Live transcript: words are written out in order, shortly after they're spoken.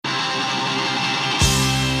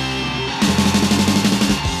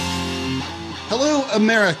Hello,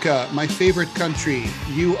 America, my favorite country.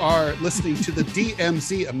 You are listening to the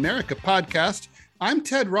DMZ America podcast. I'm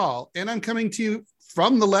Ted Rall, and I'm coming to you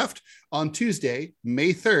from the left on Tuesday,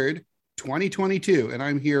 May 3rd, 2022. And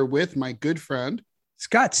I'm here with my good friend,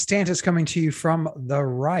 Scott Stantis, coming to you from the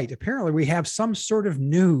right. Apparently, we have some sort of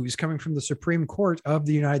news coming from the Supreme Court of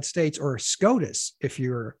the United States, or SCOTUS, if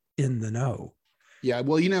you're in the know. Yeah,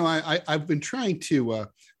 well, I've been trying to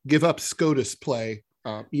give up SCOTUS play.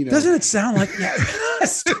 Doesn't it sound like,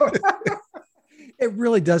 it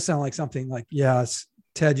really does sound like something like, yes,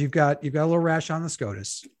 Ted, you've got a little rash on the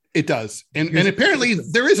SCOTUS. It does. And apparently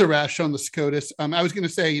there is a rash on the SCOTUS. I was going to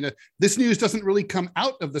say, this news doesn't really come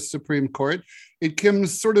out of the Supreme Court. It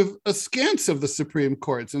comes sort of askance of the Supreme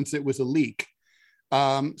Court since it was a leak.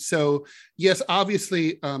 So yes,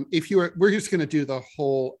 obviously, we're just going to do the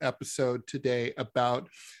whole episode today about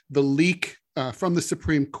the leak from the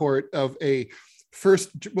Supreme Court of a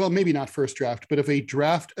maybe not first draft, but of a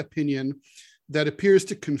draft opinion that appears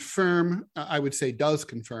to confirm, I would say does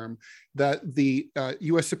confirm, that the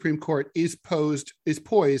U.S. Supreme Court is poised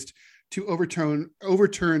to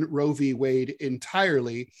overturn Roe v. Wade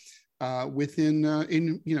entirely within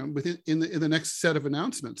the next set of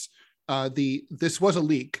announcements. This was a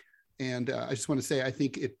leak, and I just want to say I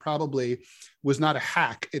think it probably was not a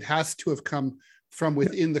hack. It has to have come from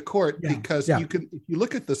within the court because if you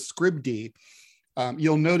look at the scribd,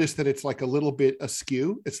 you'll notice that it's like a little bit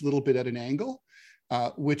askew. It's a little bit at an angle,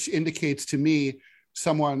 which indicates to me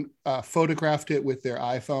someone photographed it with their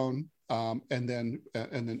iPhone and then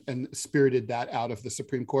spirited that out of the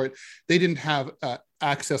Supreme Court. They didn't have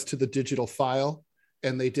access to the digital file,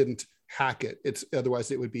 and they didn't hack it.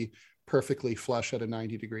 Otherwise it would be perfectly flush at a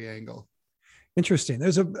 90-degree angle. Interesting.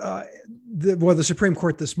 There's the Supreme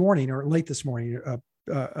Court this morning, or late this morning,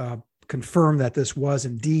 confirmed that this was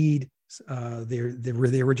indeed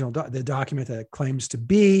the original the document that it claims to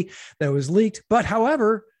be that was leaked. But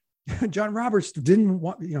however, John Roberts didn't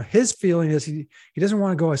want, his feeling is he doesn't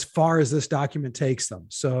want to go as far as this document takes them.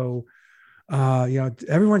 So,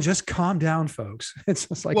 everyone just calm down, folks. It's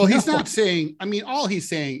just like, he's not saying, all he's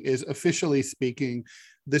saying is, officially speaking,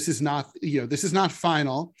 this is not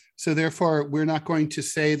final. So therefore we're not going to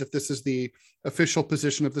say that this is the official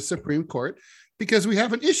position of the Supreme Court because we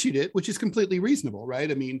haven't issued it, which is completely reasonable,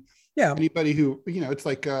 right? Anybody who,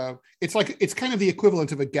 it's kind of the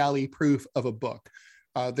equivalent of a galley proof of a book.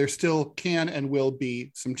 There still can and will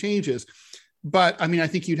be some changes. But I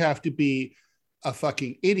think you'd have to be a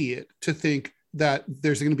fucking idiot to think that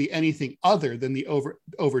there's going to be anything other than the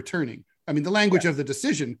overturning. The language of the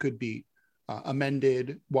decision could be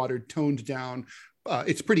amended, watered, toned down.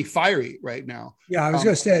 It's pretty fiery right now. Yeah, I was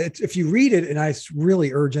going to say, if you read it, and I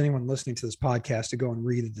really urge anyone listening to this podcast to go and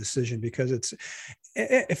read the decision, because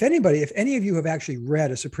if any of you have actually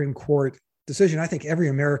read a Supreme Court decision, I think every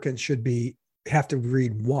American should have to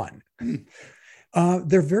read one.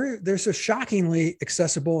 They're so shockingly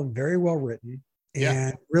accessible and very well written,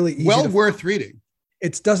 and really easy worth reading.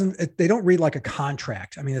 They don't read like a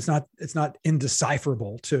contract. It's not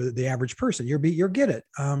indecipherable to the average person. You'll get it.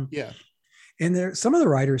 And some of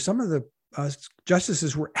the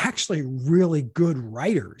justices were actually really good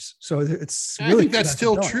writers. So it's really, I think that's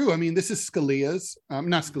still true. This is Scalia's,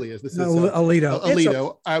 not Scalia's. This is Alito.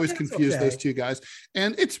 Alito. I always confused those two guys.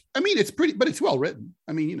 And it's pretty, but it's well written.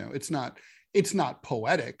 It's not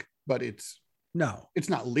poetic, but it's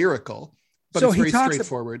not lyrical, but so it's very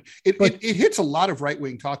straightforward. It hits a lot of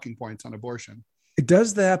right-wing talking points on abortion. It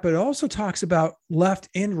does that, but it also talks about left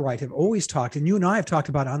and right have always talked, and you and I have talked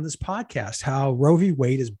about on this podcast, how Roe v.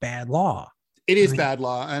 Wade is bad law. It is bad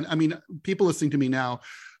law. And people listening to me now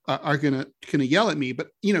are going to yell at me, but,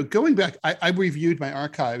 going back, I reviewed my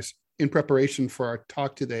archives in preparation for our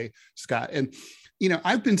talk today, Scott. And,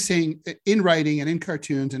 I've been saying in writing and in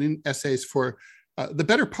cartoons and in essays for the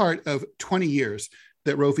better part of 20 years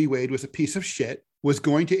that Roe v. Wade was a piece of shit, was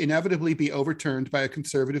going to inevitably be overturned by a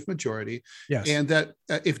conservative majority. Yes. And that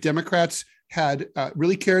if Democrats had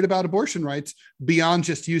really cared about abortion rights beyond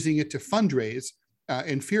just using it to fundraise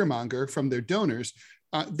and fearmonger from their donors,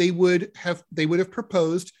 they would have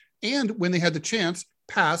proposed, and when they had the chance,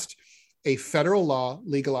 passed a federal law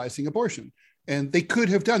legalizing abortion. And they could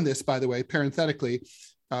have done this, by the way, parenthetically,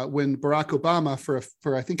 when Barack Obama,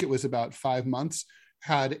 for I think it was about 5 months,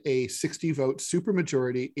 had a 60-vote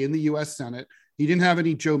supermajority in the U.S. Senate. He didn't have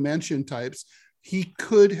any Joe Manchin types. He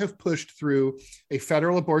could have pushed through a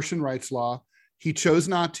federal abortion rights law. He chose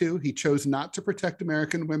not to. He chose not to protect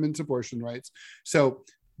American women's abortion rights. So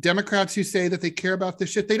Democrats who say that they care about this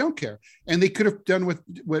shit, they don't care. And they could have done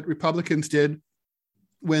what Republicans did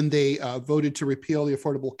when they voted to repeal the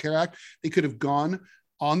Affordable Care Act. They could have gone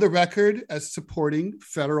on the record as supporting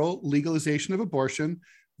federal legalization of abortion.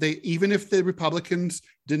 They, even if the Republicans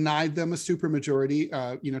denied them a supermajority,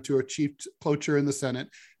 to achieve cloture in the Senate,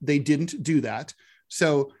 they didn't do that.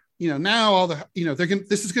 So, now all the,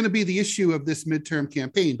 this is going to be the issue of this midterm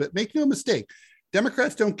campaign. But make no mistake,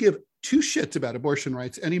 Democrats don't give two shits about abortion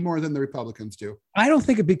rights any more than the Republicans do. I don't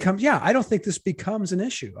think I don't think this becomes an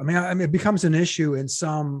issue. I mean, it becomes an issue in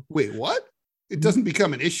some. Wait, what? It doesn't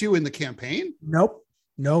become an issue in the campaign? Nope.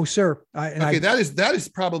 No, sir. That is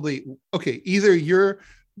probably okay. Either you're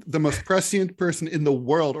the most prescient person in the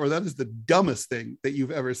world, or that is the dumbest thing that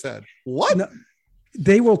you've ever said. What? No,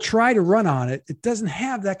 they will try to run on it. It doesn't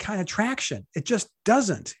have that kind of traction. It just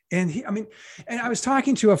doesn't. And I was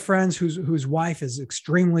talking to a friend whose wife is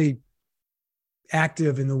extremely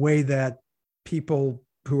active in the way that people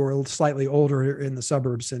who are slightly older in the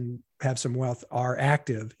suburbs and have some wealth are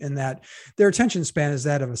active, in that their attention span is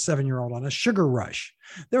that of a 7-year-old on a sugar rush.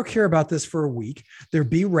 They'll care about this for a week. There'll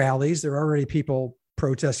be rallies. There are already people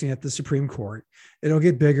protesting at the Supreme Court. It'll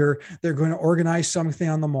get bigger. They're going to organize something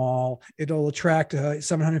on the mall. It'll attract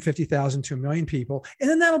 750,000 to 1 million people. And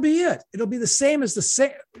then that'll be it. It'll be the same as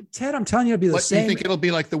Ted, I'm telling you, it'll be the same. You think it'll be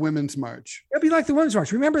like the Women's March? It'll be like the Women's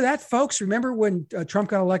March. Remember that, folks? Remember when Trump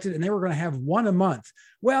got elected and they were going to have one a month?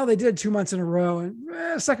 Well, they did 2 months in a row,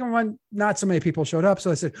 and second one, not so many people showed up.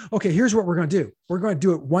 So I said, okay, here's what we're going to do. We're going to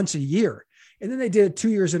do it once a year. And then they did it 2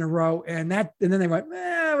 years in a row. And then they went,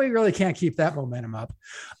 we really can't keep that momentum up.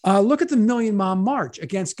 Look at the Million Mom March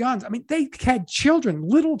against guns. I mean, they had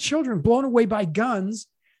little children blown away by guns.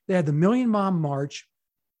 They had the Million Mom March.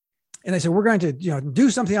 And they said, we're going to,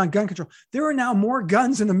 do something on gun control. There are now more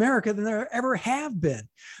guns in America than there ever have been.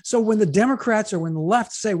 So when the Democrats or when the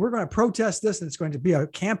left say we're going to protest this and it's going to be a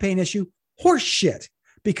campaign issue, horse shit,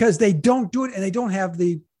 because they don't do it and they don't have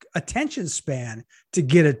the attention span to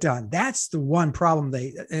get it done. That's the one problem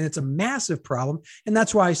and it's a massive problem. And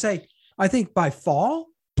that's why I think by fall.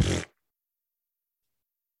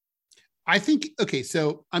 Okay.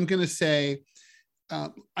 So I'm going to say, I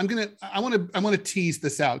want to tease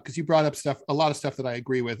this out because you brought up a lot of stuff that I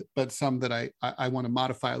agree with, but some that I want to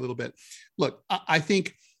modify a little bit. Look, I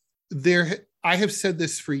think I have said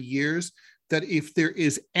this for years, that if there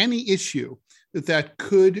is any issue that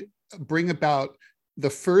could bring about the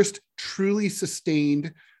first truly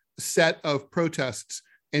sustained set of protests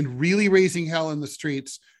and really raising hell in the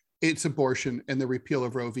streets, it's abortion and the repeal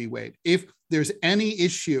of Roe v. Wade. If there's any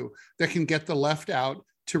issue that can get the left out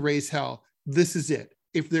to raise hell, this is it.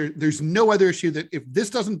 If there's no other issue that if this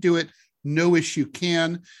doesn't do it, no issue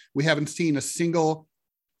can. We haven't seen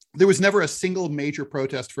there was never a single major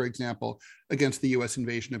protest, for example, against the US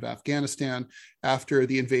invasion of Afghanistan. After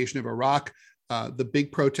the invasion of Iraq, the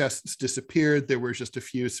big protests disappeared. There were just a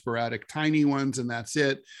few sporadic, tiny ones, and that's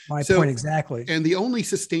it. My point exactly. And the only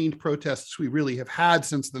sustained protests we really have had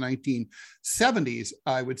since the 1970s,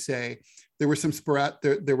 I would say, there were some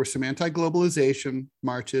there were some anti-globalization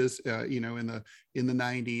marches, in the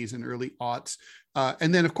 90s and early aughts.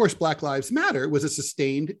 And then, of course, Black Lives Matter was a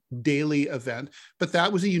sustained daily event, but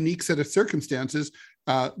that was a unique set of circumstances,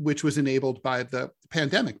 which was enabled by the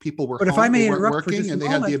pandemic. People were working, and they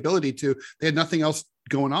had the ability to. They had nothing else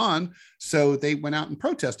going on, so they went out and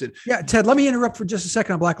protested. Yeah, Ted, let me interrupt for just a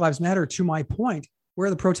second on Black Lives Matter. To my point, where are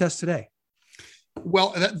the protests today?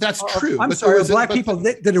 Well, that's true. I'm sorry. Black people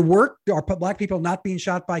did it work? Are Black people not being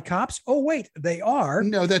shot by cops? Oh, wait, they are.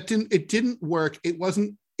 No, it didn't work. It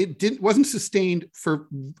wasn't sustained for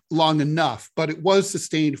long enough, but it was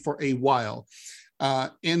sustained for a while.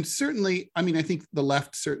 And certainly, I think the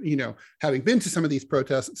left, having been to some of these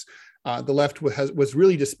protests, the left was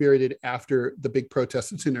really dispirited after the big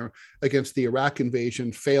protests against the Iraq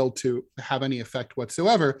invasion failed to have any effect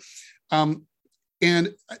whatsoever.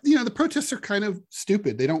 And the protests are kind of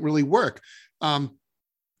stupid. They don't really work, but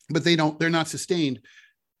they're not sustained.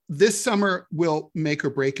 This summer will make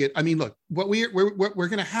or break it. Look, what we're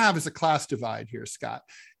going to have is a class divide here, Scott.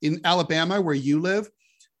 In Alabama, where you live,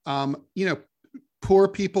 poor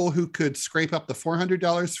people who could scrape up the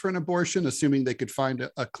 $400 for an abortion, assuming they could find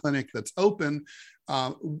a clinic that's open,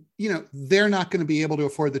 they're not going to be able to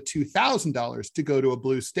afford the $2,000 to go to a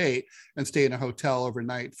blue state and stay in a hotel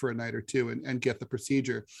overnight for a night or two and get the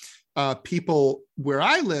procedure. People where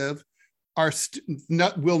I live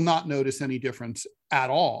will not notice any difference at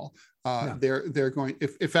all. No. They're going,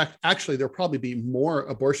 in fact, actually, there'll probably be more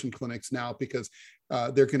abortion clinics now because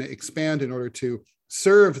they're going to expand in order to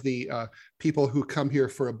serve the people who come here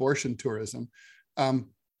for abortion tourism.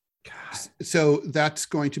 So that's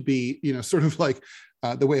going to be, sort of like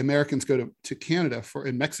the way Americans go to Canada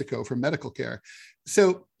and Mexico for medical care.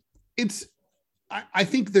 So I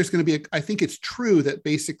think there's going to be, I think it's true that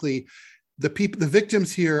basically the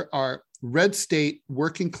victims here are red state,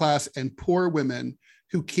 working class, and poor women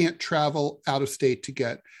who can't travel out of state to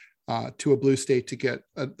get to a blue state to get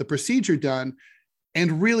the procedure done.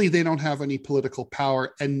 And really, they don't have any political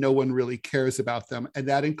power, and no one really cares about them. And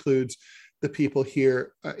that includes the people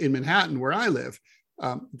here in Manhattan, where I live.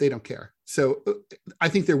 They don't care. So I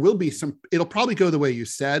think there will be it'll probably go the way you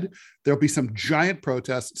said. There'll be some giant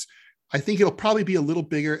protests. I think it'll probably be a little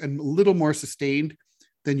bigger and a little more sustained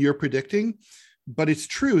than you're predicting. But it's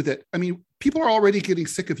true that, I mean, people are already getting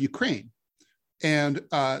sick of Ukraine, and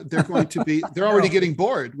they're already getting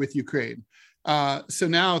bored with Ukraine. So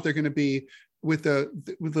now they're going to be with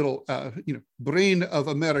little, brain of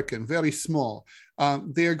American, very small.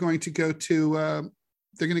 They're going to go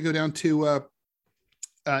down to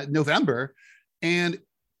November. And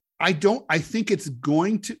I think it's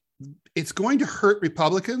going to hurt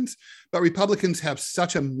Republicans, but Republicans have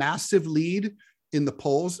such a massive lead in the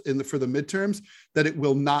polls for the midterms that it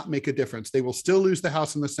will not make a difference. They will still lose the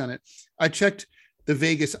House and the Senate. I checked the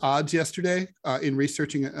Vegas odds yesterday in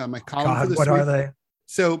researching my column for this week. What are they?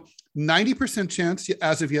 So 90% chance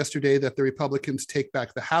as of yesterday that the Republicans take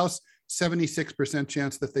back the House, 76%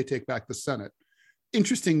 chance that they take back the Senate.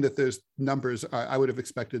 Interesting that those numbers, I would have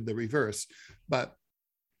expected the reverse, but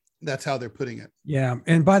that's how they're putting it. Yeah.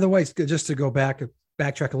 And by the way, just to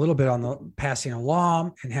backtrack a little bit on the passing a law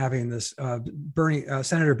and having this,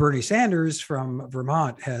 Senator Bernie Sanders from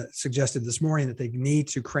Vermont has suggested this morning that they need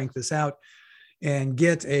to crank this out and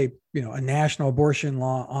get a national abortion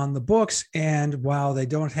law on the books. And while they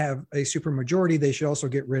don't have a supermajority, they should also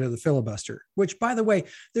get rid of the filibuster, which, by the way,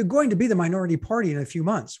 they're going to be the minority party in a few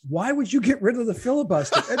months. Why would you get rid of the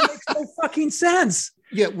filibuster? It makes no fucking sense.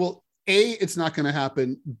 Yeah, well, A, it's not going to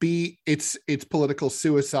happen. B, it's political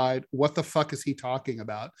suicide. What the fuck is he talking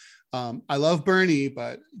about? I love Bernie,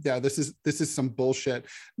 but yeah, this is some bullshit.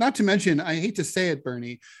 Not to mention, I hate to say it,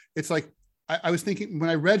 Bernie. It's like, I was thinking when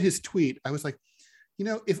I read his tweet, I was like,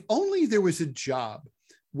 if only there was a job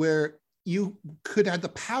where you could have the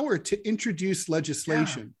power to introduce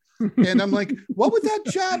legislation. Yeah. And I'm like, what would that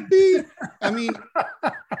job be? I mean,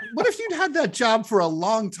 what if you'd had that job for a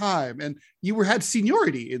long time and you had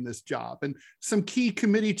seniority in this job and some key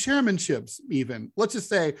committee chairmanships even? Let's just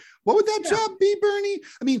say, what would that job be, Bernie?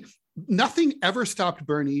 I mean, nothing ever stopped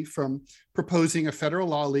Bernie from proposing a federal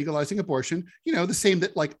law legalizing abortion, the same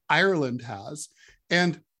that like Ireland has.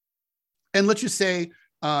 And let's just say,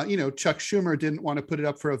 Chuck Schumer didn't want to put it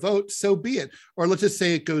up for a vote, so be it. Or let's just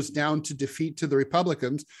say it goes down to defeat to the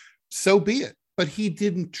Republicans, so be it. But he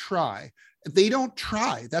didn't try. They don't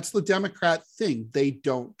try. That's the Democrat thing. They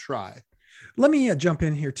don't try. Let me jump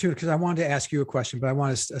in here too, because I wanted to ask you a question, but I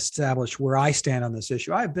want to establish where I stand on this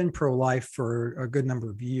issue. I've been pro-life for a good number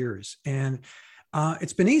of years, and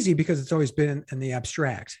it's been easy because it's always been in the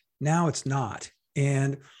abstract. Now it's not.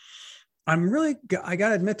 And I got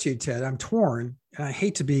to admit to you, Ted, I'm torn, and I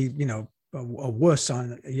hate to be, a wuss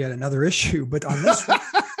on yet another issue, but on this one,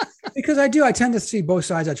 because I tend to see both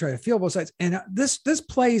sides. I try to feel both sides. And this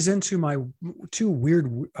plays into my two weird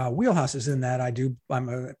wheelhouses in that I'm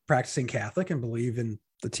a practicing Catholic and believe in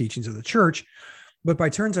the teachings of the church, but by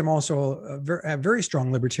turns, I'm also have very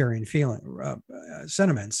strong libertarian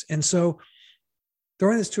sentiments. And so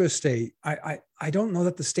throwing this to a state, I don't know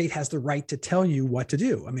that the state has the right to tell you what to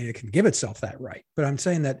do. I mean, it can give itself that right, but I'm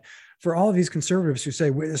saying that for all of these conservatives who say,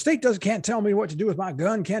 well, the state can't tell me what to do with my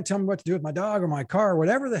gun, can't tell me what to do with my dog or my car, or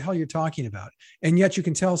whatever the hell you're talking about. And yet you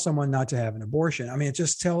can tell someone not to have an abortion. I mean,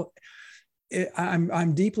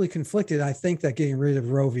 I'm deeply conflicted. I think that getting rid of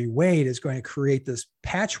Roe v. Wade is going to create this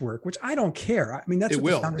patchwork, which I don't care. I mean, that's it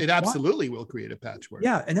will. It absolutely will create a patchwork.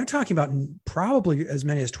 Yeah, and they're talking about probably as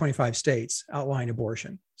many as 25 states outlawing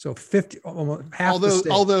abortion. So 50, almost half.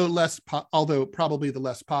 Although probably the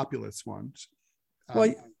less populous ones.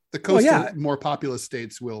 The coastal, more populous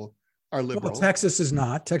states are liberal. Well, Texas is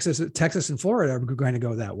not. Texas and Florida are going to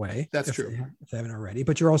go that way. That's true. If they haven't already.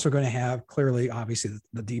 But you're also going to have, clearly, obviously,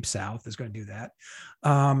 the Deep South is going to do that.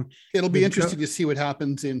 It'll be interesting to see what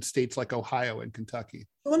happens in states like Ohio and Kentucky.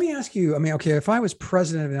 Well, let me ask you, if I was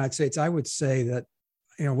president of the United States, I would say that,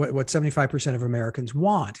 what 75% of Americans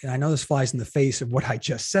want. And I know this flies in the face of what I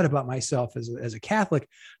just said about myself as a Catholic.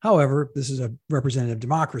 However, this is a representative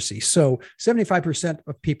democracy. So 75%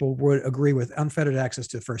 of people would agree with unfettered access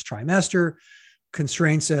to the first trimester.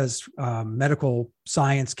 Constraints as medical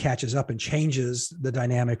science catches up and changes the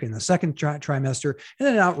dynamic in the second trimester, and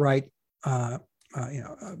then an outright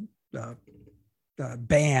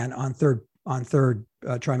ban on third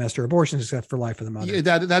trimester abortions, except for life of the mother. Yeah,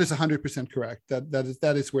 that is 100% correct.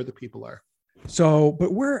 That is where the people are. So,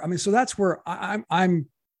 but where, I mean, so that's where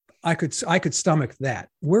I could stomach that.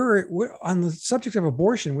 We're on the subject of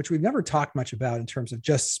abortion, which we've never talked much about in terms of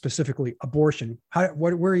just specifically abortion.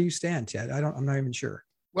 Where do you stand, Ted? I'm not even sure.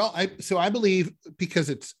 Well, I believe,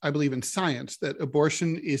 because I believe in science, that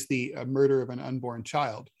abortion is the murder of an unborn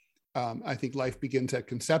child. I think life begins at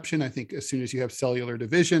conception. I think as soon as you have cellular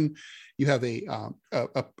division, you have a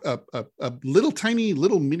little tiny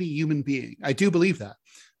little mini human being. I do believe that,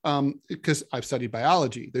 because I've studied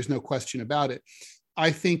biology. There's no question about it.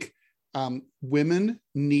 I think women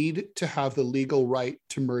need to have the legal right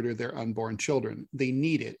to murder their unborn children. They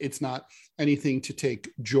need it. It's not anything to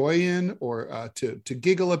take joy in, or to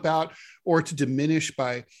giggle about, or to diminish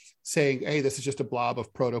by saying, hey, this is just a blob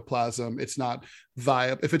of protoplasm. It's not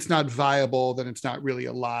viable. If it's not viable, then it's not really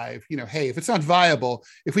alive. Hey, if it's not viable,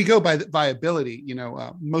 if we go by viability,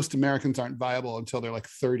 most Americans aren't viable until they're like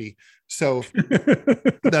 30. So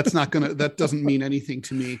that doesn't mean anything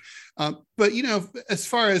to me. But, as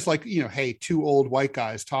far as like, hey, two old white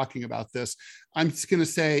guys talking about this, I'm just going to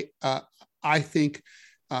say, I think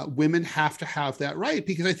women have to have that right,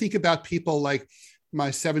 because I think about people like my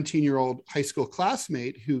 17-year-old high school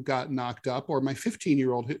classmate who got knocked up, or my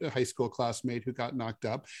 15-year-old high school classmate who got knocked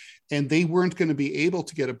up, and they weren't going to be able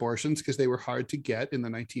to get abortions because they were hard to get in the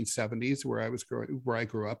 1970s, where I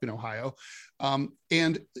grew up in Ohio,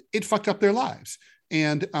 and it fucked up their lives.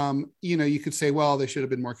 And you could say, well, they should have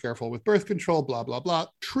been more careful with birth control, blah blah blah.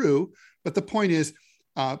 True, but the point is,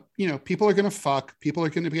 people are going to fuck, people are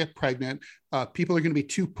going to get pregnant, people are going to be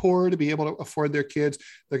too poor to be able to afford their kids.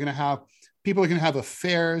 People are going to have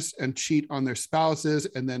affairs and cheat on their spouses,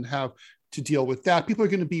 and then have to deal with that. People are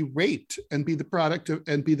going to be raped and be the product of,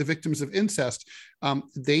 and be the victims of incest.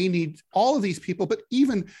 They need all of these people, but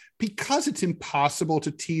even because it's impossible to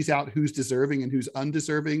tease out who's deserving and who's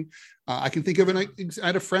undeserving, I can think of I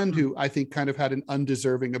had a friend who I think kind of had an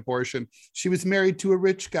undeserving abortion. She was married to a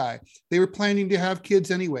rich guy. They were planning to have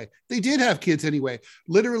kids anyway. They did have kids anyway.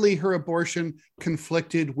 Literally, her abortion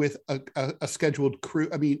conflicted with a scheduled cruise.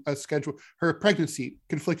 Her pregnancy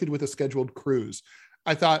conflicted with a scheduled cruise.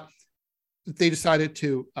 I thought, they decided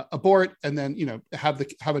to abort and then, have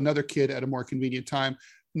another kid at a more convenient time.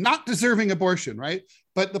 Not deserving abortion, right?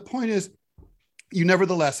 But the point is, you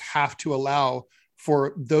nevertheless have to allow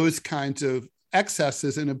for those kinds of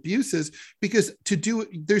excesses and abuses, because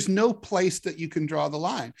there's no place that you can draw the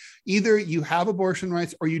line. Either you have abortion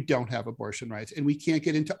rights or you don't have abortion rights, and we can't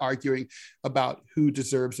get into arguing about who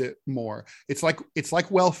deserves it more. It's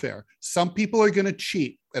like welfare. Some people are going to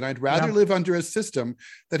cheat, and I'd rather live under a system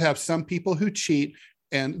that have some people who cheat,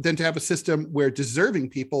 and then to have a system where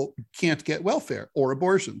deserving people can't get welfare or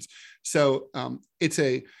abortions. So it's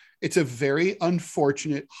a very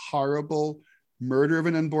unfortunate, horrible murder of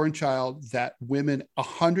an unborn child that women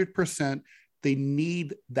 100%, they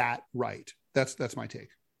need that right. That's my take.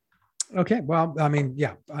 Okay. Well, I mean,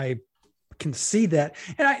 yeah, I can see that.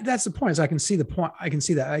 And that's the point, is I can see the point. I can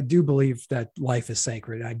see that. I do believe that life is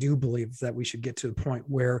sacred. I do believe that we should get to the point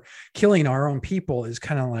where killing our own people is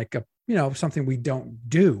kind of like something we don't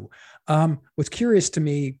do. What's curious to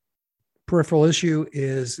me, peripheral issue,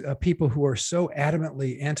 is people who are so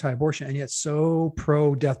adamantly anti-abortion and yet so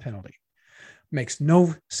pro-death penalty. Makes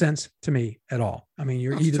no sense to me at all. I mean,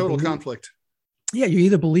 you're either total conflict. Yeah, you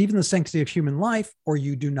either believe in the sanctity of human life or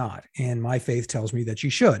you do not. And my faith tells me that you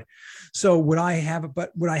should. So would I have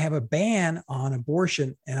a ban on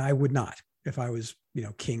abortion? And I would not, if I was,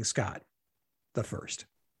 King Scott the First.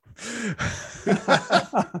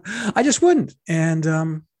 I just wouldn't.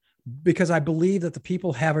 And because I believe that the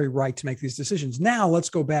people have a right to make these decisions. Now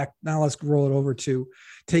let's go back. Now let's roll it over to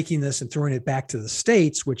taking this and throwing it back to the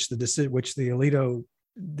states, which the Alito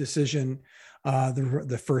decision,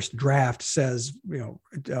 the first draft says,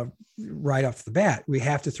 right off the bat, we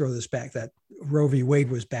have to throw this back, that Roe v.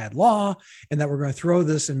 Wade was bad law, and that we're going to throw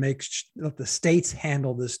this and let the states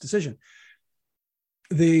handle this decision.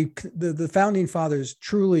 The founding fathers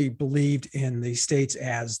truly believed in the states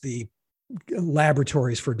as the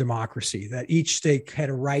laboratories for democracy, that each state had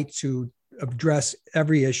a right to address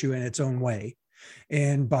every issue in its own way,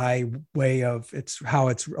 and by way of how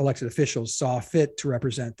its elected officials saw fit to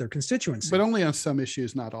represent their constituency. But only on some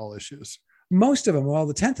issues, not all issues. Most of them. Well,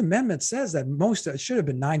 the 10th Amendment says that it should have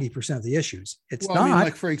been 90% of the issues. It's not. I mean,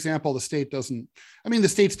 like, for example, the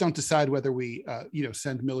states don't decide whether we,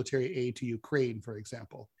 send military aid to Ukraine, for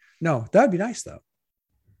example. No, that'd be nice, though.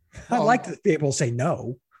 I'd like to be able to say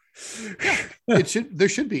no. Yeah, there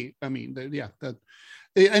should be. I mean,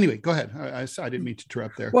 Anyway, go ahead. I didn't mean to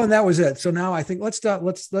interrupt there. Well, and that was it. So now I think let's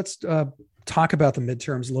talk about the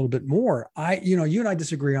midterms a little bit more. You and I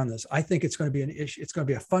disagree on this. I think it's going to be an issue. It's going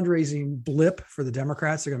to be a fundraising blip for the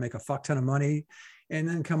Democrats. They're going to make a fuck ton of money. And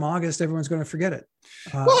then come August, everyone's going to forget it.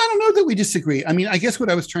 Well, I don't know that we disagree. I mean, I guess what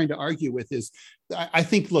I was trying to argue with is, I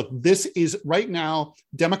think, look, this is right now,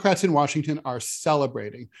 Democrats in Washington are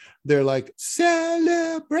celebrating. They're like,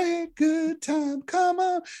 celebrate good time, come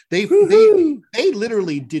on. They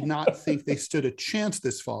literally did not think they stood a chance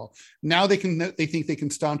this fall. Now they think they can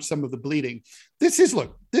staunch some of the bleeding. This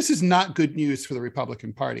is not good news for the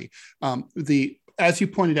Republican Party. As you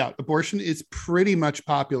pointed out, abortion is pretty much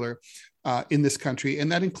popular in this country.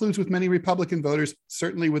 And that includes with many Republican voters,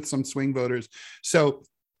 certainly with some swing voters. So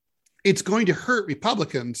it's going to hurt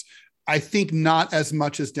Republicans, I think, not as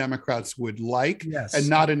much as Democrats would like, yes, and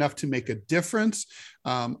not enough to make a difference.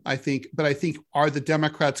 I think are the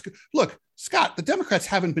Democrats, look, Scott, the Democrats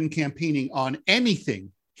haven't been campaigning on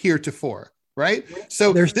anything heretofore, right?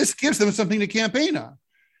 So this gives them something to campaign on.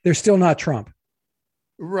 They're still not Trump.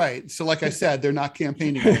 Right. So like I said, they're not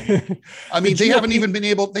campaigning. I mean, they haven't even been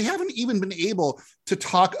able to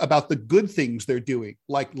talk about the good things they're doing,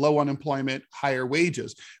 like low unemployment, higher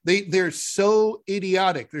wages. They're so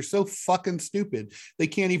idiotic. They're so fucking stupid. They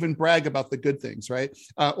can't even brag about the good things, right?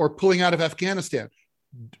 Or pulling out of Afghanistan.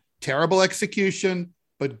 Terrible execution,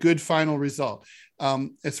 but good final result.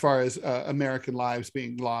 As far as American lives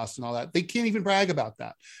being lost and all that. They can't even brag about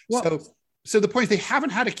that. Well, So the point is, they haven't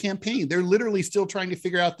had a campaign. They're literally still trying to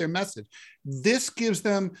figure out their message. This gives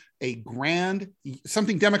them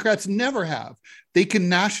something Democrats never have. They can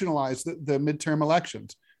nationalize the midterm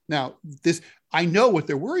elections. Now, I know what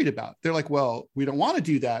they're worried about. They're like, well, we don't want to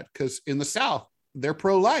do that because in the South, they're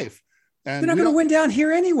pro-life. And they're not going to win down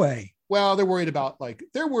here anyway. Well, they're worried about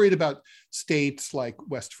states like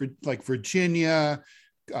Virginia,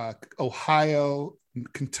 Ohio,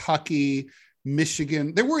 Kentucky,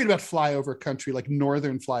 Michigan. They're worried about flyover country, like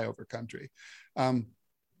northern flyover country.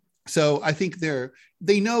 So I think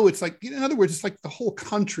they know it's like, in other words, it's like the whole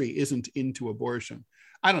country isn't into abortion.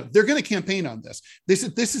 I don't know. They're going to campaign on this.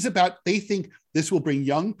 This is about, they think this will bring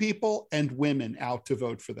young people and women out to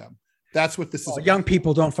vote for them. That's what this is about. Young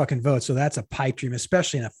people don't fucking vote. So that's a pipe dream,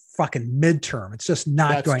 especially in a fucking midterm. It's just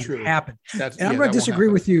not going to happen. And I'm going to disagree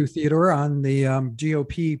with you, Theodore, on the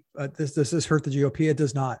GOP. Does this hurt the GOP? It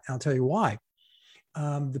does not. And I'll tell you why.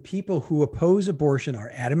 The people who oppose abortion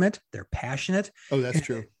are adamant. They're passionate. Oh, that's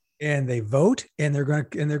true. And they vote, and they're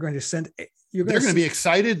going to send. They're going to be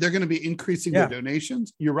excited. They're going to be increasing their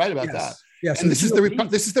donations. You're right about that. Yes. And this is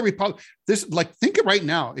the Republic. Think it right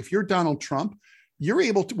now. If you're Donald Trump, you're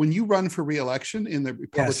able to, when you run for re-election in the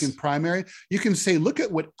Republican primary, you can say, look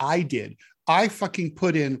at what I did. I fucking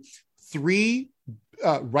put in 3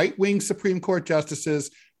 right-wing Supreme Court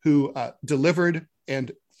justices who delivered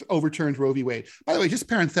and overturned Roe v. Wade. By the way, just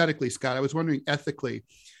parenthetically, Scott, I was wondering ethically,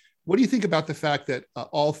 what do you think about the fact that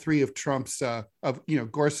all 3 of Trump's,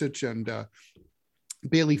 Gorsuch and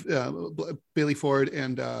Bailey Ford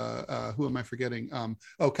and who am I forgetting?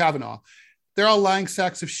 Kavanaugh. They're all lying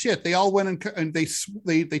sacks of shit. They all went and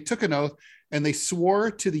they took an oath and they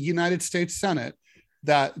swore to the United States Senate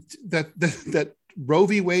that Roe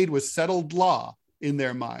v. Wade was settled law in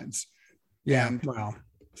their minds. Yeah. And wow.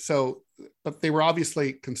 So, but they were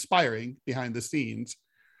obviously conspiring behind the scenes.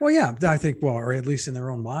 Well, yeah, I think, or at least in their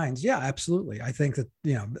own minds. Yeah, absolutely. I think that,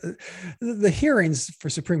 the hearings for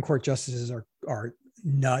Supreme Court justices are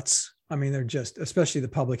nuts. I mean, they're just, especially the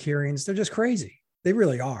public hearings, they're just crazy. They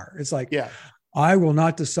really are. It's like, I will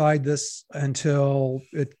not decide this until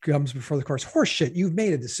it comes before the courts. Horse shit. You've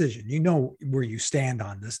made a decision. You know where you stand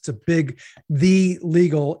on this. It's the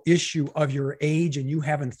legal issue of your age, and you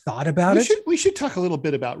haven't thought about it. We should talk a little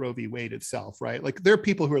bit about Roe v. Wade itself, right? Like, there are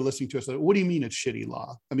people who are listening to us. Like, what do you mean it's shitty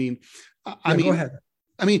law? I mean, go ahead.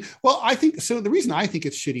 I mean, well, I think so. The reason I think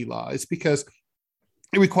it's shitty law is because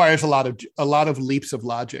it requires a lot of leaps of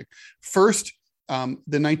logic. First, the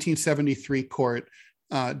 1973 court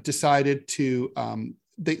decided to,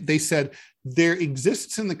 they said there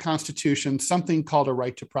exists in the Constitution something called a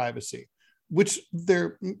right to privacy, which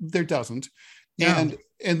there doesn't. Yeah.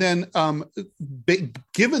 And then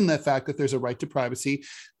given the fact that there's a right to privacy,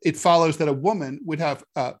 it follows that a woman would have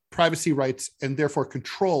privacy rights and therefore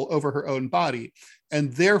control over her own body.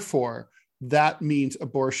 And therefore, that means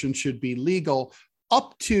abortion should be legal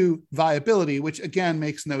up to viability, which again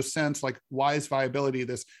makes no sense. Like, why is viability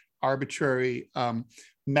this arbitrary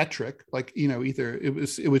metric? Like, either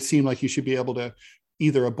it would seem like you should be able to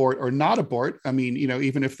either abort or not abort. I mean,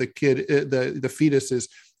 even if the kid, the fetus is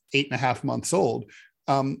 8.5 months old.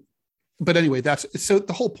 but anyway, that's so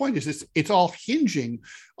the whole point is this, it's all hinging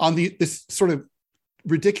on this sort of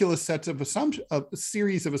ridiculous sets of assumptions, a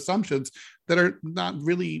series of assumptions that are not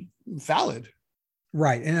really valid.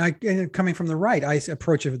 Right. And coming from the right, I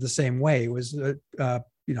approach it the same way. It was,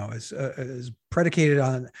 is predicated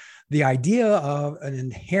on the idea of an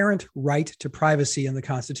inherent right to privacy in the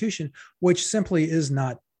Constitution, which simply is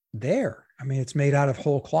not there. I mean, it's made out of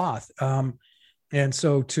whole cloth. And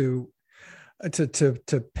so to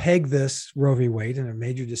peg this Roe v. Wade in a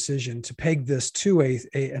major decision, to peg this to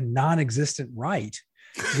a non-existent right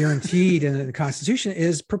guaranteed in the Constitution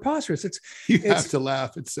is preposterous. It's have to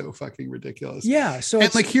laugh. It's so fucking ridiculous. Yeah. So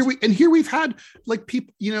and like here we've had like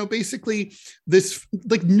people, basically this,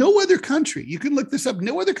 like no other country, you can look this up.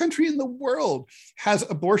 No other country in the world has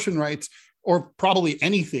abortion rights or probably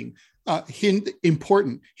anything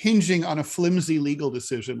important hinging on a flimsy legal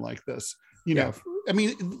decision like this. I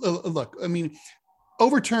mean, look,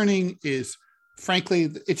 overturning is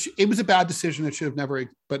frankly, it was a bad decision. It should have never,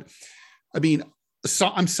 but I mean,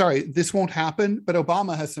 so I'm sorry, this won't happen, but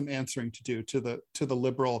Obama has some answering to do to the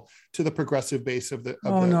liberal, to the progressive base of the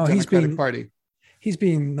Democratic Party. He's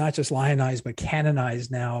being not just lionized, but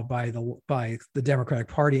canonized now by the Democratic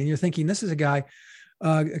Party. And you're thinking, this is a guy,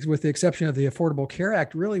 with the exception of the Affordable Care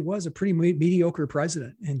Act, really was a pretty mediocre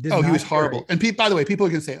president. And he was horrible. And by the way, people are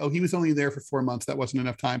going to say, he was only there for 4 months. That wasn't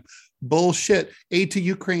enough time. Bullshit. Aid to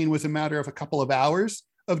Ukraine was a matter of a couple of hours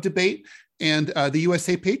of debate. And the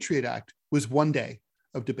USA Patriot Act was 1 day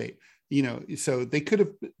of debate. So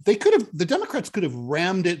the Democrats could have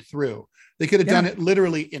rammed it through. They could have done it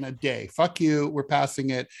literally in a day. Fuck you. We're passing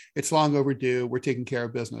it. It's long overdue. We're taking care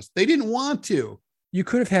of business. They didn't want to. You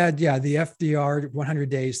could have had, the FDR 100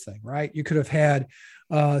 days thing, right? You could have had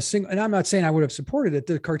and I'm not saying I would have supported it.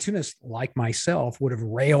 The cartoonists like myself would have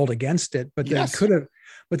railed against it, but they could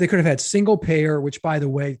have had single payer, which by the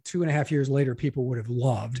way, 2.5 years later, people would have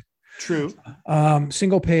loved. True.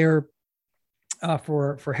 Single payer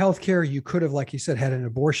for healthcare. You could have, like you said, had an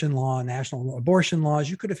abortion law, national abortion laws.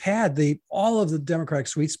 You could have had all of the Democratic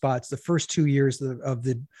sweet spots the first 2 years of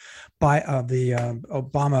the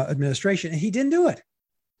Obama administration, and he didn't do it.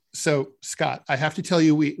 So, Scott, I have to tell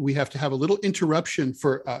you, we have to have a little interruption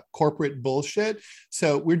for corporate bullshit.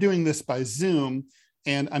 So we're doing this by Zoom,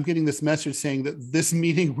 and I'm getting this message saying that this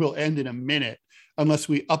meeting will end in a minute unless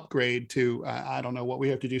we upgrade to, I don't know what we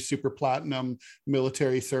have to do, super platinum,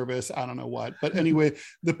 military service, I don't know what. But anyway,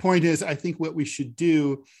 the point is, I think what we should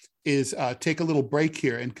do is take a little break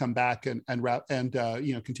here and come back and wrap and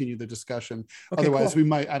continue the discussion. Okay, otherwise, cool. We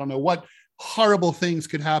might, I don't know what horrible things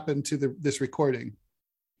could happen to this recording.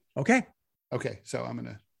 Okay, so I'm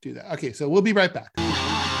going to do that. Okay, so we'll be right back.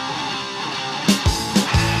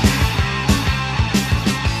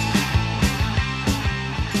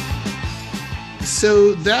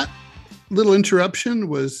 So that little interruption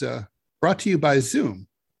was brought to you by Zoom,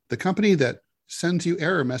 the company that sends you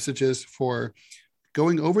error messages for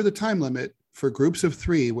going over the time limit for groups of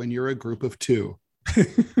 3 when you're a group of 2.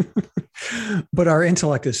 But our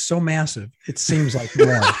intellect is so massive, it seems like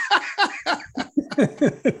more.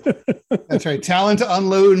 That's right. Talent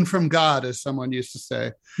unloaned from God, as someone used to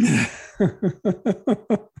say.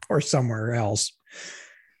 Or somewhere else.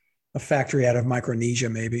 A factory out of Micronesia,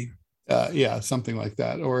 maybe. Something like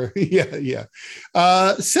that. Or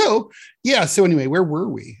So anyway, where were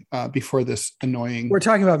we before this annoying? We're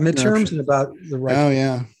talking about midterms and about the right. Oh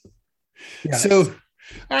yeah. So,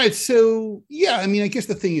 all right. So I mean, I guess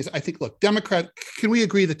the thing is, I think, look, can we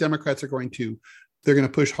agree that Democrats are going to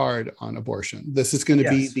push hard on abortion? This is going to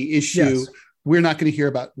be the issue. Yes. We're not going to hear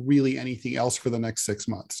about really anything else for the next 6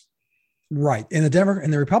 months. Right. And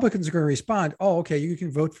the Republicans are going to respond, oh, okay, you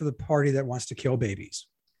can vote for the party that wants to kill babies.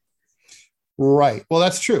 Right. Well,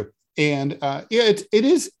 that's true. And it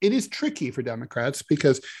is tricky for Democrats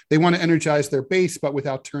because they want to energize their base, but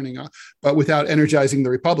without energizing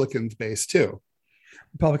the Republicans base too.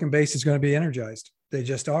 Republican base is going to be energized. They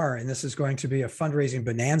just are. And this is going to be a fundraising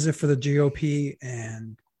bonanza for the GOP.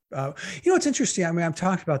 And, it's interesting. I mean, I've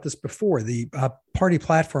talked about this before. The party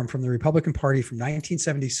platform from the Republican Party from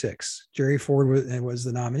 1976, Jerry Ford was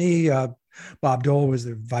the nominee. Bob Dole was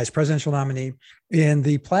the vice presidential nominee. And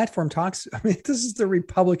the platform talks, I mean, this is the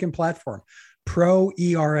Republican platform,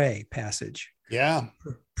 pro-ERA passage. Yeah.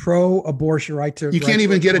 Pro-abortion right to. You can't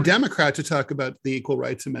even get a Democrat to talk about the Equal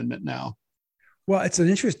Rights Amendment now. Well, that's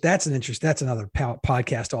another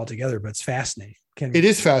podcast altogether, but it's fascinating. It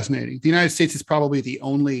is fascinating. The United States is probably the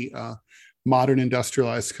only modern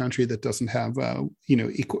industrialized country that doesn't have,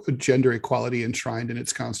 gender equality enshrined in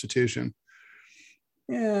its constitution.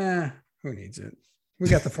 Yeah. Who needs it? We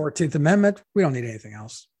got the 14th Amendment. We don't need anything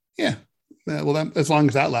else. Yeah. as long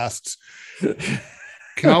as that lasts,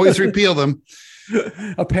 can always repeal them.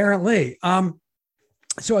 Apparently.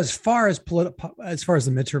 So as far as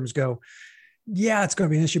the midterms go, yeah, it's going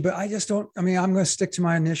to be an issue, but I just don't. I mean, I'm going to stick to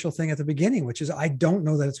my initial thing at the beginning, which is I don't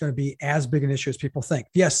know that it's going to be as big an issue as people think.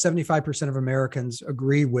 Yes, 75% of Americans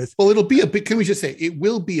agree with. Well, it'll be a big. Can we just say it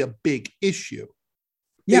will be a big issue?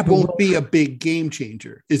 Yeah, it won't be a big game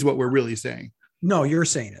changer, is what we're really saying. No, you're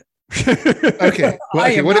saying it. Okay.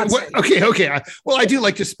 Well, okay. Well, I do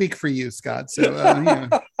like to speak for you, Scott. So,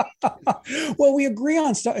 Well, we agree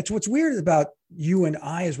on stuff. It's what's weird about you and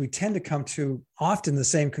I is we tend to come to often the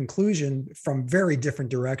same conclusion from very different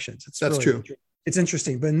directions. That's really true. It's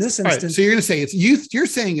interesting, but in this instance, right, so you're going to say it's youth. You're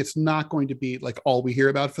saying it's not going to be like all we hear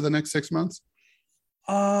about for the next 6 months.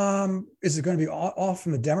 Is it going to be all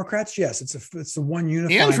from the Democrats? Yes, it's the one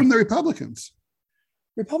unifying. And from the Republicans.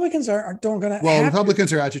 Republicans aren't going to. Well,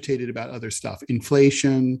 Republicans are agitated about other stuff,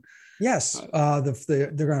 inflation. Yes, you're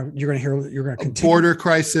going to continue border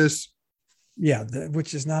crisis. Yeah,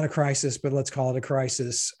 which is not a crisis, but let's call it a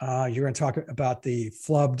crisis. You're going to talk about the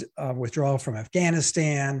flubbed withdrawal from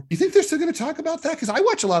Afghanistan. You think they're still going to talk about that? Because I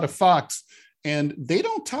watch a lot of Fox, and they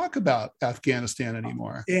don't talk about Afghanistan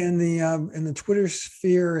anymore. In the Twitter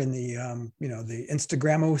sphere, in the the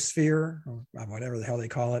Instagramosphere, or whatever the hell they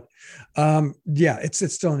call it. Yeah,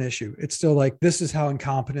 it's still an issue. It's still like, this is how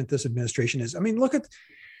incompetent this administration is. I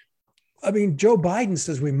mean, Joe Biden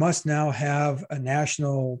says we must now have a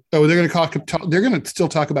national. Oh, they're going to they're going to still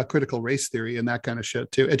talk about critical race theory and that kind of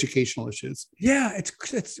shit too, educational issues. Yeah,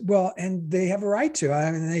 it's well, and they have a right to.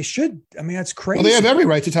 I mean, they should. I mean, that's crazy. Well, they have every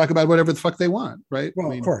right to talk about whatever the fuck they want, right?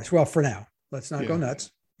 Well, of course. Well, for now, let's not go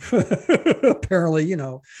nuts. Apparently,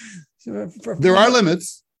 there are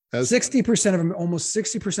limits. Almost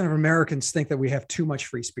 60% of Americans think that we have too much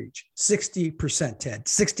free speech. 60%, Ted,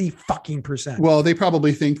 60%. Well, they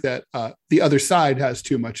probably think that the other side has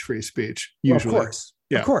too much free speech. Usually, well,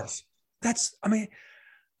 of course.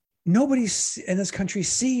 Nobody in this country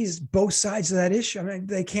sees both sides of that issue. I mean,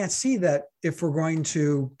 they can't see that if we're going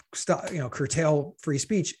to stop, curtail free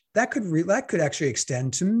speech, that could actually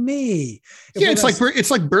extend to me.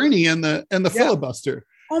 It's like Bernie and the filibuster.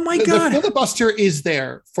 Oh my God. The filibuster is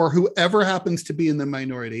there for whoever happens to be in the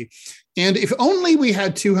minority. And if only we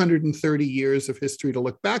had 230 years of history to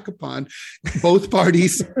look back upon, both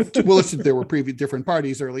parties, well, there were different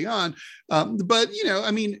parties early on. But,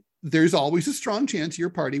 there's always a strong chance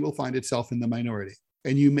your party will find itself in the minority.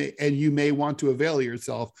 And you may want to avail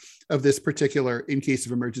yourself of this particular, in case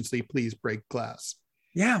of emergency, please break glass.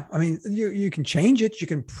 Yeah, I mean, you can change it. You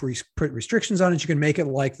can put restrictions on it. You can make it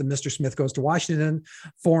like the Mr. Smith Goes to Washington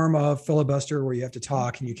form of filibuster, where you have to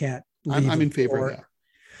talk and you can't leave. I'm in favor of that.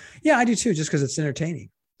 Yeah, I do too, just because it's entertaining.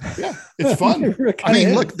 Yeah, it's fun. I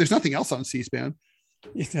mean, look, there's nothing else on C-SPAN.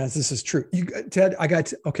 Yes, this is true. Ted,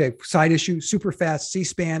 side issue, super fast,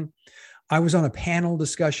 C-SPAN. I was on a panel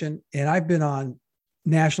discussion, and I've been on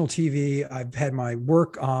national TV. I've had my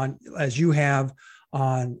work on, as you have,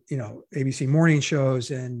 on ABC morning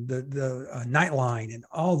shows and the Nightline and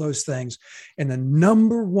all those things. And the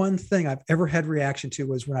number one thing I've ever had reaction to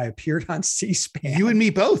was when I appeared on C-SPAN. You and me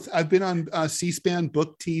both. I've been on C-SPAN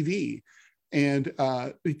Book TV, and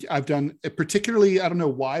I've done particularly, I don't know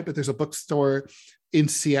why, but there's a bookstore in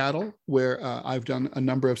Seattle where I've done a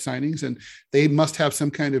number of signings, and they must have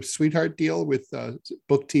some kind of sweetheart deal with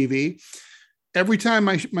Book TV. Every time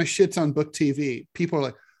my shit's on Book TV, people are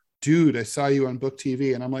like, dude, I saw you on Book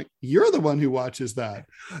TV. And I'm like, you're the one who watches that.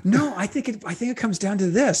 No, I think it comes down to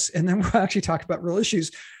this. And then we'll actually talk about real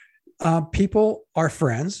issues. People, our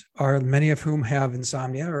friends, many of whom have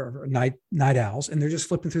insomnia or night owls, and they're just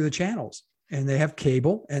flipping through the channels, and they have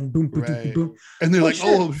cable, and boom, boom, boom, boom. And they're like, shit.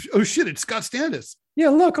 oh shit, it's Scott Standis. Yeah,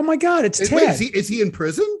 look, oh my God, it's Ted. Wait, is he in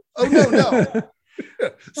prison? Oh, no.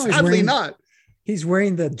 Sadly not. He's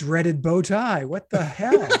wearing the dreaded bow tie. What the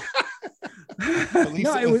hell?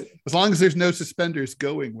 As long as there's no suspenders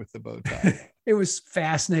going with the bow tie. It was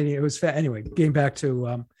fascinating. It was anyway. Getting back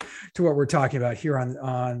to what we're talking about here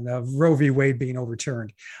on Roe v. Wade being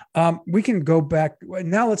overturned. We can go back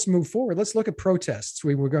now. Let's move forward. Let's look at protests.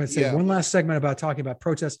 We were going to say one last segment about talking about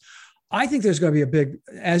protests. I think there's going to be a big,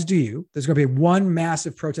 as do you, there's going to be one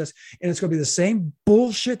massive protest, and it's going to be the same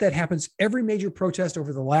bullshit that happens every major protest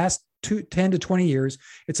over the last 10 to 20 years.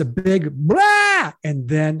 It's a big blah, and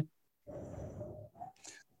then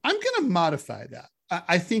I'm going to modify that.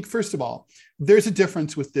 I think, first of all, there's a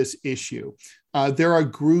difference with this issue. There are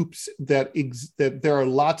groups there are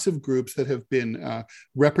lots of groups that have been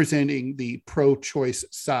representing the pro-choice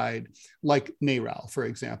side, like NARAL, for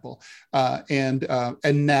example, and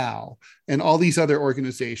NOW, and all these other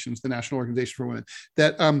organizations, the National Organization for Women,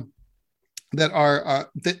 that that are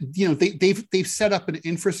that they've set up an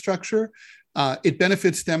infrastructure. It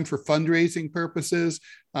benefits them for fundraising purposes.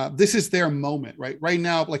 This is their moment, right? Right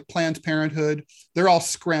now, like Planned Parenthood, they're all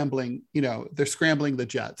scrambling. They're scrambling the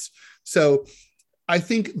jets. So I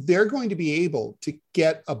think they're going to be able to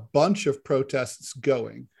get a bunch of protests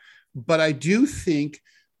going. But I do think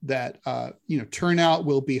that turnout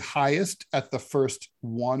will be highest at the first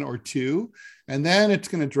one or two, and then it's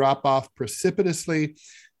going to drop off precipitously.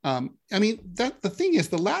 The thing is,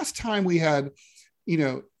 the last time we had,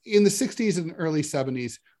 in the 60s and early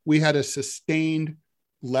 70s, we had a sustained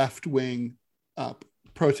left-wing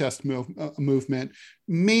protest movement,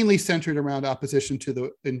 mainly centered around opposition to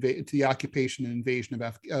the occupation and invasion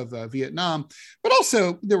of Vietnam, but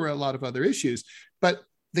also there were a lot of other issues, but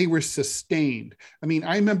they were sustained.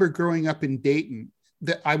 I remember growing up in Dayton,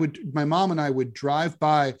 that my mom and I would drive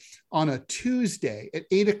by on a Tuesday at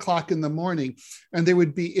 8:00 in the morning, and there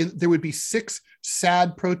would be 6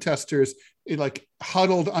 sad protesters like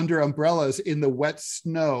huddled under umbrellas in the wet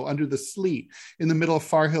snow, under the sleet, in the middle of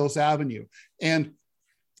Far Hills Avenue. And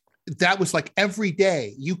that was like every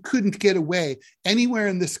day. You couldn't get away anywhere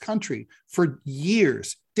in this country for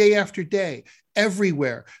years, day after day,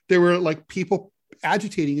 everywhere. There were like people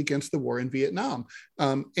agitating against the war in Vietnam.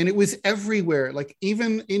 And it was everywhere, like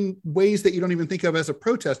even in ways that you don't even think of as a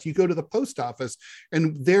protest. You go to the post office,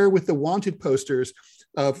 and there with the wanted posters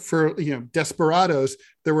for desperados,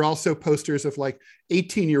 there were also posters of like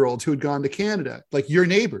 18-year-olds who had gone to Canada, like your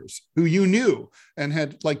neighbors who you knew and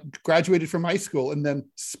had like graduated from high school and then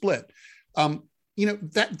split.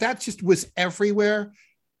 That just was everywhere.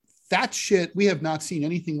 That shit, we have not seen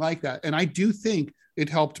anything like that. And I do think it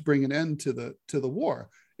helped bring an end to the war.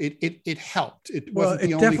 It helped. It wasn't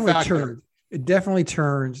the only factor. It definitely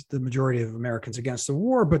turned the majority of Americans against the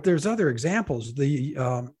war, but there's other examples.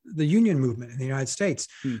 The union movement in the United States.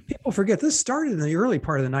 People forget this started in the early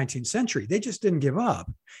part of the 19th century. They just didn't give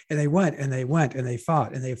up, and they went and they went and they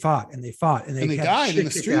fought and they fought and they fought and they died in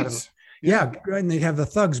the streets. Yeah, and they'd have the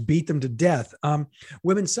thugs beat them to death.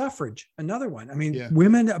 Women's suffrage, another one.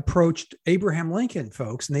 Women approached Abraham Lincoln,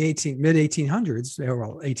 folks, in the mid 1800s,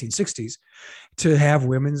 or 1860s, to have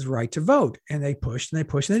women's right to vote, and they pushed and they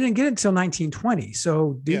pushed, and they didn't get it until 1920.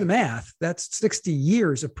 So do the math. That's 60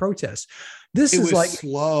 years of protest. It was like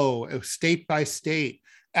slow, it was state by state.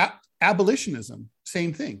 Abolitionism,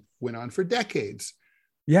 same thing, went on for decades.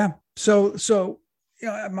 Yeah. So.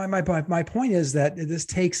 My point is that this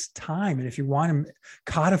takes time. And if you want to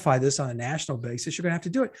codify this on a national basis, you're going to have to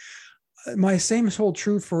do it. My same is hold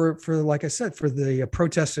true for like I said, for the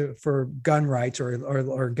protests for gun rights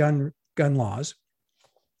or gun laws,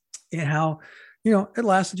 and how, it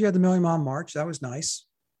lasted. You had the Million Mile March. That was nice.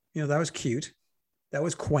 That was cute. That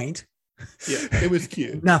was quaint. Yeah, it was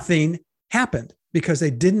cute. Nothing happened because they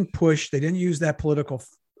didn't use that political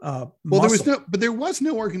there was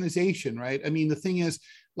no organization, right? The thing is,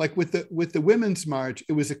 like with the Women's March,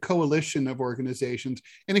 it was a coalition of organizations.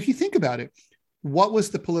 And if you think about it, what was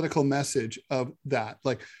the political message of that?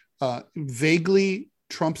 Like vaguely,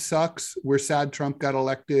 Trump sucks. We're sad Trump got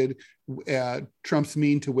elected. Trump's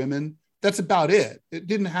mean to women. That's about it. It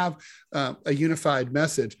didn't have a unified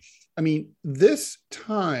message. This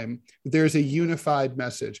time there's a unified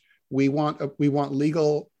message. We want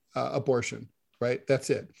legal abortion. Right. That's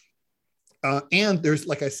it. And there's,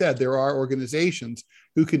 like I said, there are organizations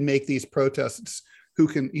who can make these protests, who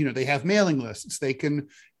can, they have mailing lists. They can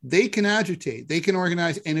agitate, they can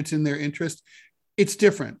organize, and it's in their interest. It's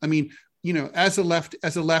different. As a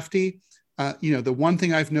lefty, the one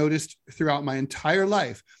thing I've noticed throughout my entire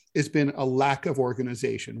life has been a lack of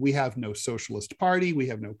organization. We have no socialist party. We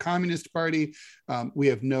have no communist party.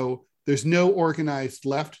 There's no organized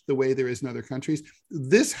left the way there is in other countries.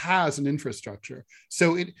 This has an infrastructure.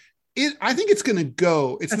 So I think it's going to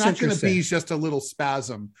go. It's not going to be just a little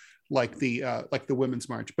spasm like the Women's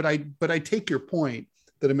March. But I take your point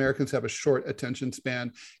that Americans have a short attention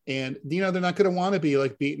span, and they're not going to want to be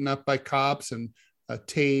like beaten up by cops and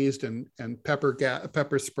tased and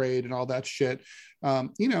pepper sprayed and all that shit.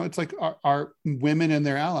 It's like are women and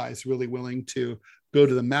their allies really willing to go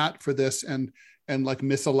to the mat for this and like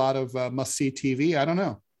miss a lot of must-see TV? I don't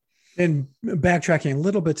know. And backtracking a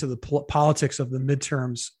little bit to the politics of the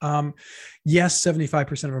midterms. Yes,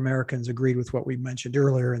 75% of Americans agreed with what we mentioned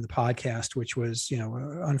earlier in the podcast, which was,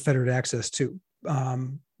 unfettered access to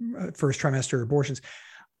first trimester abortions.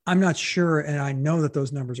 I'm not sure. And I know that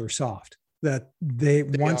those numbers are soft, that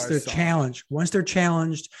once they're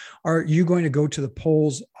challenged, are you going to go to the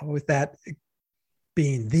polls with that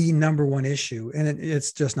being the number one issue? And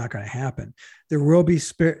it's just not going to happen. There will be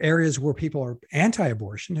areas where people are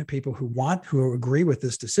anti-abortion, and people who agree with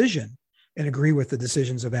this decision, and agree with the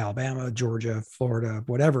decisions of Alabama, Georgia, Florida,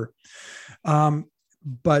 whatever.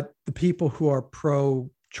 But the people who are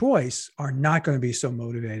pro-choice are not going to be so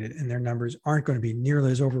motivated, and their numbers aren't going to be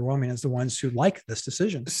nearly as overwhelming as the ones who like this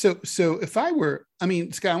decision. So if I were, I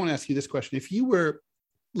mean, Scott, I want to ask you this question. If you were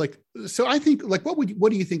like, so I think like,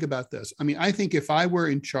 what do you think about this? I mean, I think if I were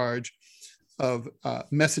in charge of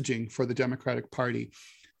messaging for the Democratic Party,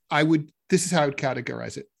 this is how I would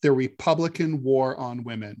categorize it: the Republican war on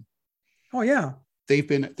women. Oh yeah. They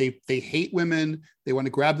hate women. They want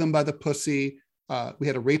to grab them by the pussy. We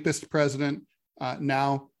had a rapist president.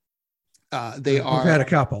 Now they are. We've had a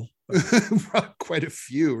couple. Quite a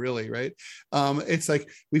few, really, right? It's like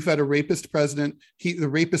we've had a rapist president. The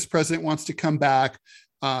rapist president wants to come back.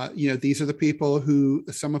 These are the people who,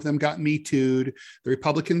 some of them got Me Too'd. The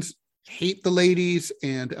Republicans hate the ladies,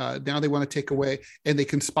 and now they want to take away, and they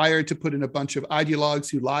conspired to put in a bunch of ideologues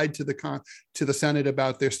who lied to the Senate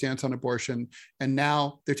about their stance on abortion, and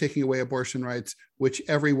now they're taking away abortion rights, which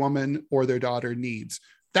every woman or their daughter needs.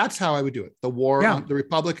 That's how I would do it. The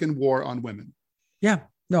Republican war on women. Yeah,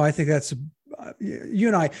 no, I think that's you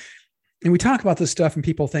and I. And we talk about this stuff and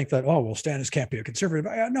people think that, oh, well, Stannis can't be a conservative.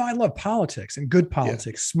 No, I love politics and good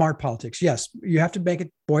politics, smart politics. Yes, you have to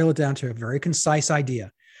boil it down to a very concise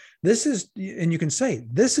idea. This is, and you can say,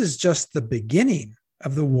 this is just the beginning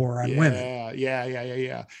of the war on women.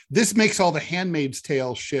 Yeah. This makes all the Handmaid's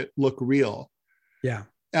Tale shit look real. Yeah.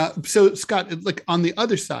 So Scott, like on the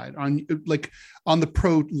other side, on the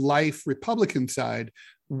pro-life Republican side,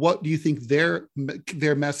 what do you think their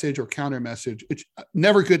message or counter message? It's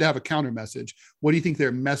never good to have a counter message. What do you think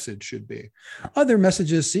their message should be? Other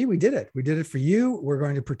messages. See, we did it. We did it for you. We're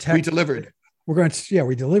going to protect. We delivered. We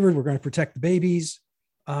delivered. We're going to protect the babies.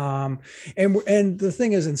 And the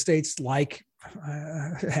thing is, in states like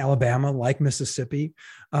Alabama, like Mississippi,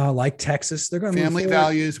 like Texas, they're going to family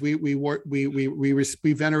values. We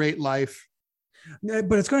venerate life.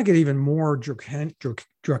 But it's going to get even more draconian.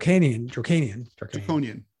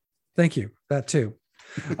 Thank you. That too.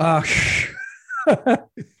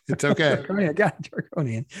 It's okay.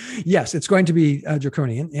 Draconian. Yes, it's going to be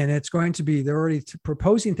draconian, and it's going to be, they're already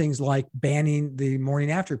proposing things like banning the morning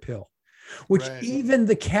after pill, which even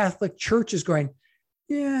the Catholic Church is going,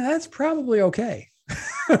 yeah, that's probably okay.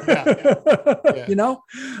 Yeah.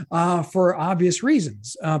 For obvious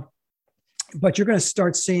reasons. But you're going to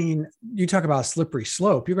start seeing, you talk about a slippery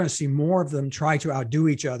slope, you're going to see more of them try to outdo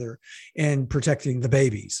each other in protecting the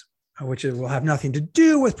babies, which will have nothing to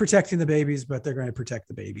do with protecting the babies, but they're going to protect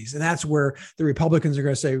the babies. And that's where the Republicans are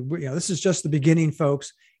going to say, this is just the beginning,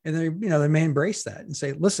 folks. And they may embrace that and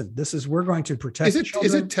say, listen, we're going to protect children.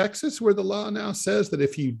 Is it Texas where the law now says that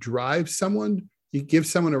if you drive someone, you give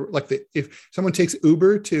someone if someone takes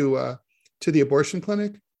Uber to the abortion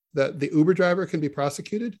clinic, that the Uber driver can be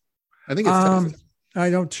prosecuted? I think it's Texas.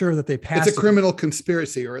 I'm not sure that they passed. It's a criminal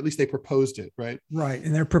conspiracy, or at least they proposed it, right? Right.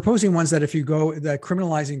 And they're proposing ones that if you go, that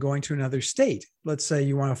criminalizing going to another state, let's say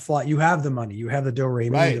you want to fly, you have the money, you have the do-re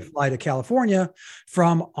to fly to California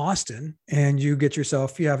from Austin, and you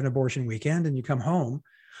you have an abortion weekend and you come home.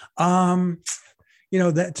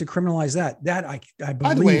 That to criminalize that I believe.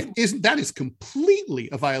 By the way, that is completely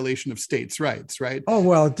a violation of states' rights, right? Oh,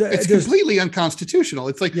 well, it's completely unconstitutional.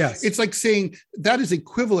 It's like, yes. It's like saying that is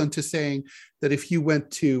equivalent to saying that if you went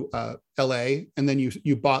to LA and then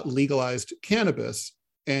you bought legalized cannabis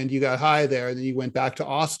and you got high there and then you went back to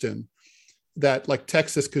Austin, that like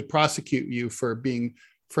Texas could prosecute you for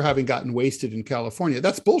having gotten wasted in California.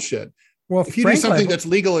 That's bullshit. Well, if you do something that's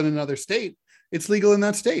legal in another state, it's legal in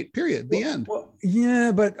that state, period. The end. Well,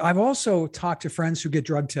 yeah, but I've also talked to friends who get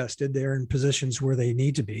drug tested. They're in positions where they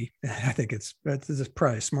need to be. I think it's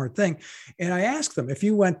probably a smart thing. And I ask them, if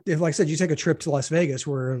like I said, you take a trip to Las Vegas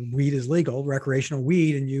where weed is legal, recreational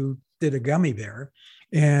weed, and you did a gummy bear,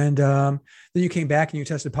 and then you came back and you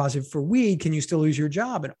tested positive for weed, can you still lose your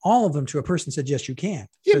job? And all of them to a person said, yes, you can.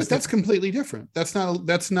 Yeah, but that's completely different. That's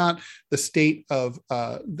not the state of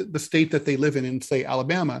the state that they live in, say,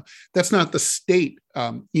 Alabama. That's not the state,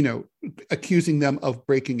 accusing them of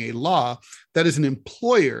breaking a law. That is an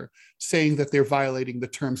employer saying that they're violating the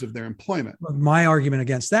terms of their employment. My argument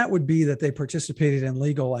against that would be that they participated in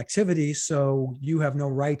legal activities, so you have no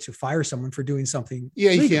right to fire someone for doing something. Yeah,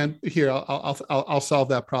 legal. You can. Here, I'll solve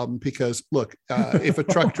that problem, because look, if a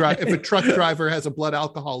truck driver has a blood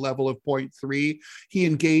alcohol level of 0.3, he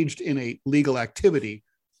engaged in a legal activity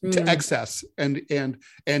to excess, and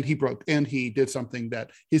he did something that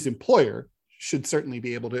his employer should certainly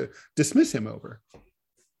be able to dismiss him over.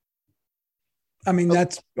 I mean,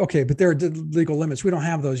 that's okay, but there are legal limits. We don't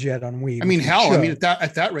have those yet on weed. I mean, hell, I mean,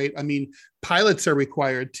 at that rate, I mean, pilots are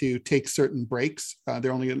required to take certain breaks.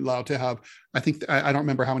 They're only allowed to have, I think, I don't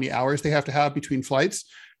remember how many hours they have to have between flights.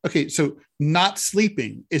 Okay, so not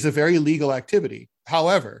sleeping is a very legal activity.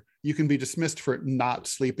 However, you can be dismissed for not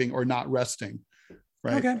sleeping or not resting,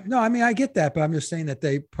 right? Okay, no, I mean, I get that, but I'm just saying that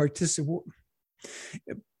they participate.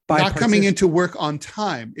 Not coming into work on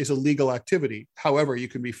time is a legal activity. However, you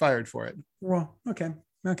can be fired for it. Well, okay.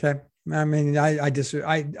 I mean, I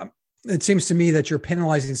disagree. It seems to me that you're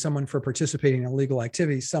penalizing someone for participating in illegal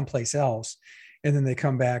activities someplace else, and then they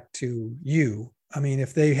come back to you. I mean,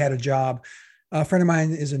 if they had a job, a friend of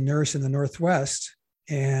mine is a nurse in the Northwest,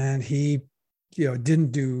 and he,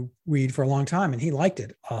 didn't do weed for a long time, and he liked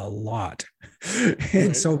it a lot.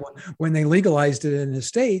 And so when they legalized it in his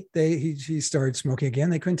state, he started smoking again.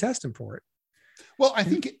 They couldn't test him for it. Well, I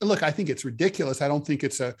think it's ridiculous. I don't think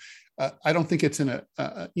it's a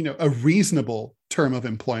reasonable term of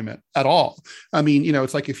employment at all. I mean,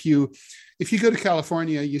 it's like if you go to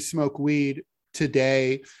California, you smoke weed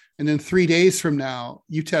today, and then 3 days from now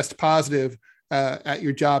you test positive at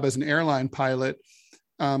your job as an airline pilot.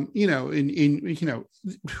 Who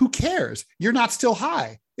cares? You're not still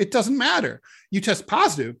high. It doesn't matter. You test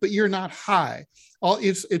positive, but you're not high.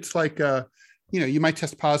 It's like, you might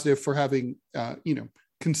test positive for having,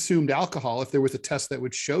 consumed alcohol if there was a test that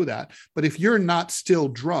would show that. But if you're not still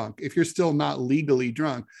drunk, if you're still not legally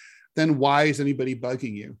drunk, then why is anybody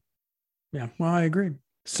bugging you? Yeah, well, I agree.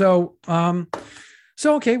 So,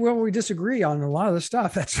 okay, well, we disagree on a lot of the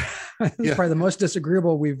stuff. That's probably the most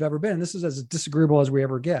disagreeable we've ever been. This is as disagreeable as we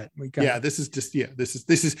ever get. This is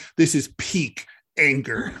peak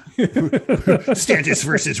anger. Stantis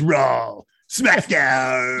versus Raw.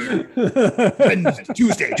 SmackDown.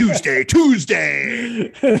 Tuesday.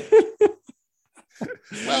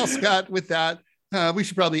 Well, Scott, with that, we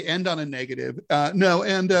should probably end on a negative. End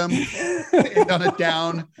on a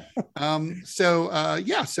down.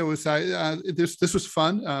 This was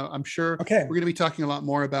fun. I'm sure we're going to be talking a lot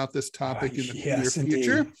more about this topic in the near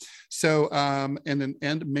future. Indeed. So,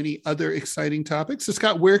 and many other exciting topics. So,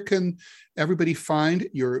 Scott, where can everybody find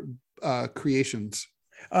your creations?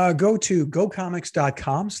 Go to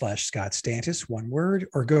gocomics.com/Scott Stantis, one word,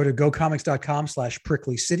 or go to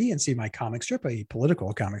gocomics.com/Prickly City and see my comic strip, a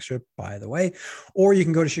political comic strip, by the way. Or you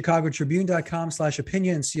can go to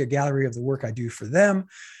chicagotribune.com/opinion and see a gallery of the work I do for them.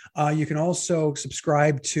 You can also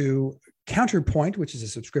subscribe to Counterpoint, which is a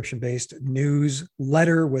subscription-based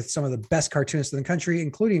newsletter with some of the best cartoonists in the country,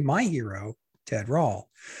 including my hero, Ted Rall.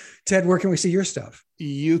 Ted, where can we see your stuff?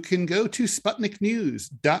 You can go to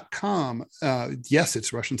SputnikNews.com. Yes,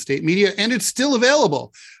 it's Russian state media, and it's still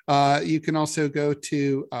available. You can also go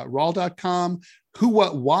to Rall.com,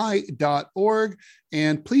 whowhatwhy.org,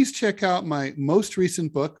 and please check out my most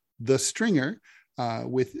recent book, The Stringer,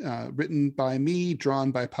 written by me,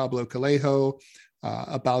 drawn by Pablo Callejo,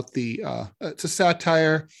 about it's a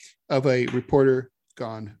satire of a reporter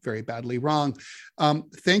gone very badly wrong.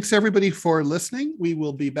 Thanks everybody for listening. We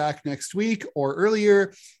will be back next week or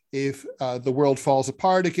earlier if the world falls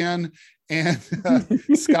apart again. And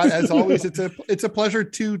Scott, as always, it's a pleasure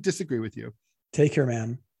to disagree with you. Take care,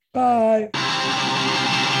 man. Bye.